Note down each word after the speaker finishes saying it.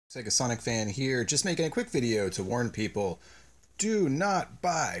Sega Sonic fan here, just making a quick video to warn people, do not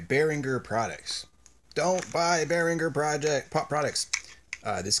buy Behringer products. Don't buy Behringer products.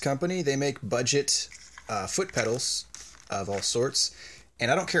 This company, they make budget foot pedals of all sorts, and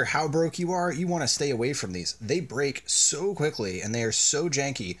I don't care how broke you are, you want to stay away from these. They break so quickly, and they are so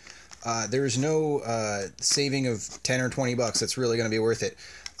janky. There's no saving of 10 or 20 bucks that's really going to be worth it.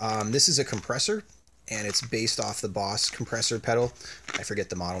 This is a compressor, and it's based off the Boss compressor pedal. I forget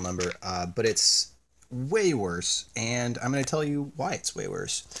the model number, but it's way worse, and I'm going to tell you why it's way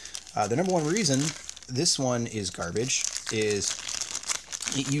worse. The number one reason this one is garbage is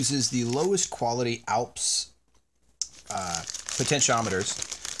it uses the lowest quality Alps potentiometers.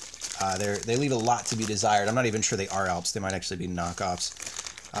 They leave a lot to be desired. I'm not even sure they are Alps. They might actually be knockoffs.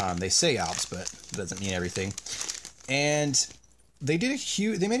 They say Alps, but it doesn't mean everything. And they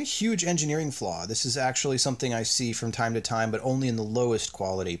made a huge engineering flaw. This is actually something I see from time to time, but only in the lowest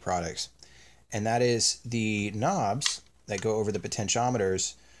quality products. And that is the knobs that go over the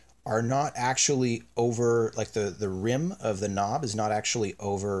potentiometers are not actually over, like the rim of the knob is not actually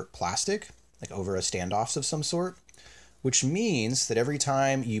over plastic, like over a standoffs of some sort, which means that every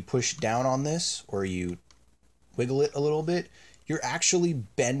time you push down on this or you wiggle it a little bit, you're actually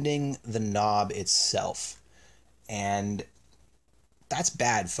bending the knob itself. And that's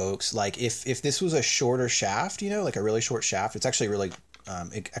bad, folks. Like if this was a shorter shaft, you know, like a really short shaft, it's actually really,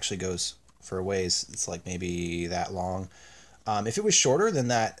 it actually goes for a ways. It's like maybe that long. If it was shorter, then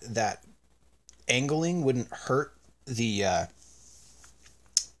that angling wouldn't hurt the,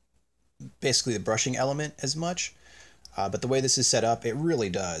 basically the brushing element as much. But the way this is set up, it really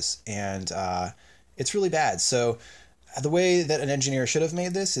does. And it's really bad. So the way that an engineer should have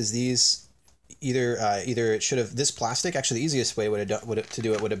made this is these, either it should have, this plastic, actually the easiest way to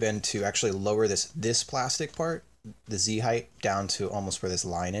do it would have been to actually lower this plastic part, the Z height, down to almost where this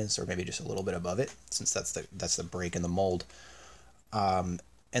line is, or maybe just a little bit above it, since that's the break in the mold. And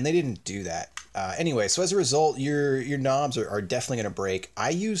they didn't do that. Anyway, so as a result, your knobs are definitely going to break. I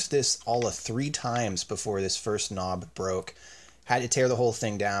used this all of 3 times before this first knob broke. Had to tear the whole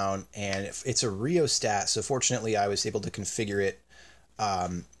thing down, and it's a rheostat, so fortunately I was able to configure it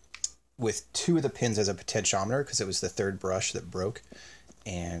with 2 of the pins as a potentiometer, because it was the 3rd brush that broke,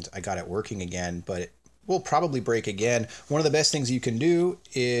 and I got it working again, but it will probably break again. One of the best things you can do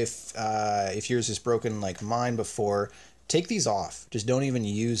if yours is broken like mine before, take these off. Just don't even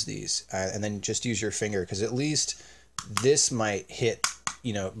use these, and then just use your finger, because at least this might hit,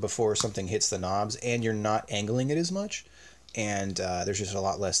 you know, before something hits the knobs, and you're not angling it as much, and there's just a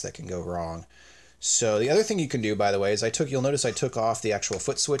lot less that can go wrong. So the other thing you can do, by the way, is you'll notice I took off the actual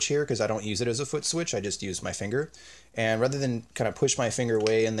foot switch here, because I don't use it as a foot switch. I just use my finger. And rather than kind of push my finger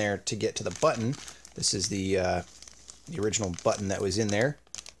way in there to get to the button, this is the original button that was in there.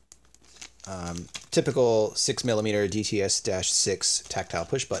 Typical 6mm DTS-6 tactile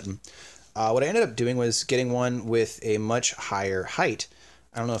push button. What I ended up doing was getting one with a much higher height.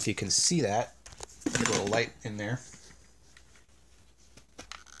 I don't know if you can see that. Put a little light in there.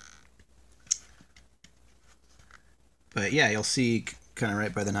 But yeah, you'll see kind of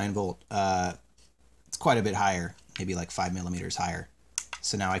right by the 9-volt, it's quite a bit higher, maybe like 5mm higher.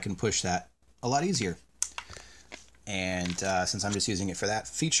 So now I can push that a lot easier. And since I'm just using it for that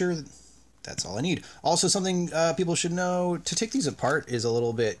feature, that's all I need. Also, something people should know, to take these apart is a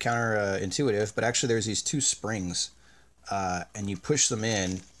little bit counterintuitive, but actually there's these 2 springs, and you push them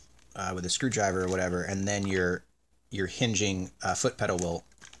in with a screwdriver or whatever, and then your hinging foot pedal will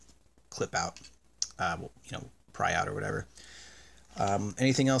clip out, you know, pry out or whatever.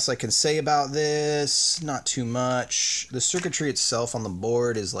 Anything else I can say about this? Not too much. The circuitry itself on the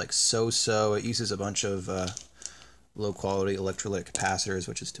board is like so-so. It uses a bunch of low quality electrolytic capacitors,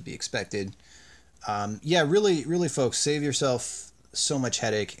 which is to be expected. Yeah, really folks, save yourself so much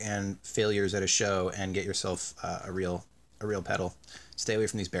headache and failures at a show, and get yourself a real pedal. Stay away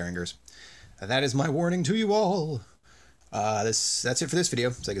from these Behringers. That is my warning to you all. That's it for this video.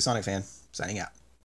 Sega Sonic fan, signing out.